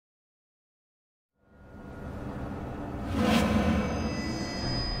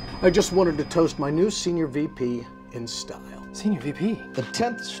I just wanted to toast my new senior VP in style. Senior VP? The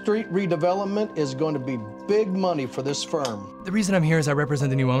 10th Street redevelopment is going to be big money for this firm. The reason I'm here is I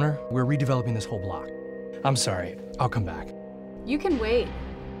represent the new owner. We're redeveloping this whole block. I'm sorry, I'll come back. You can wait.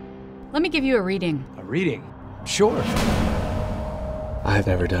 Let me give you a reading. A reading? Sure. I've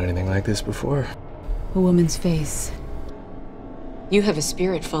never done anything like this before. A woman's face. You have a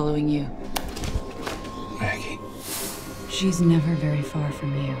spirit following you. Maggie. She's never very far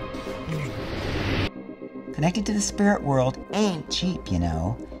from you. Connected to the spirit world ain't cheap, you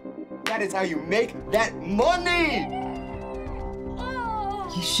know. That is how you make that money!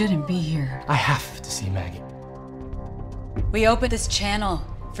 You shouldn't be here. I have to see Maggie. We opened this channel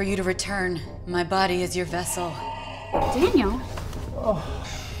for you to return. My body is your vessel. Daniel?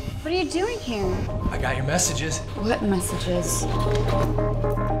 What are you doing here? I got your messages. What messages?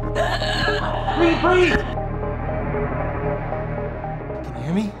 Breathe! Can you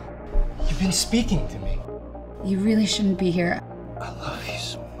hear me? You've been speaking to me. You really shouldn't be here. I love you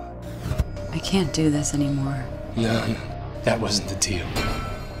so much. I can't do this anymore. No, that wasn't the deal.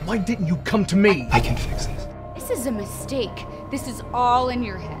 Why didn't you come to me? I can fix this. This is a mistake. This is all in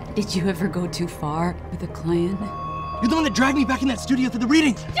your head. Did you ever go too far with a client? You're the one that dragged me back in that studio for the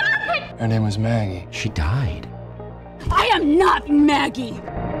reading. Stop it! Her name was Maggie. She died. I am not Maggie!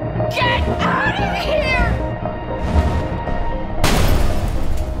 Get out of here!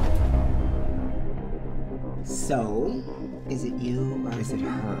 So, is it you or is it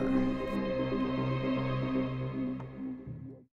her?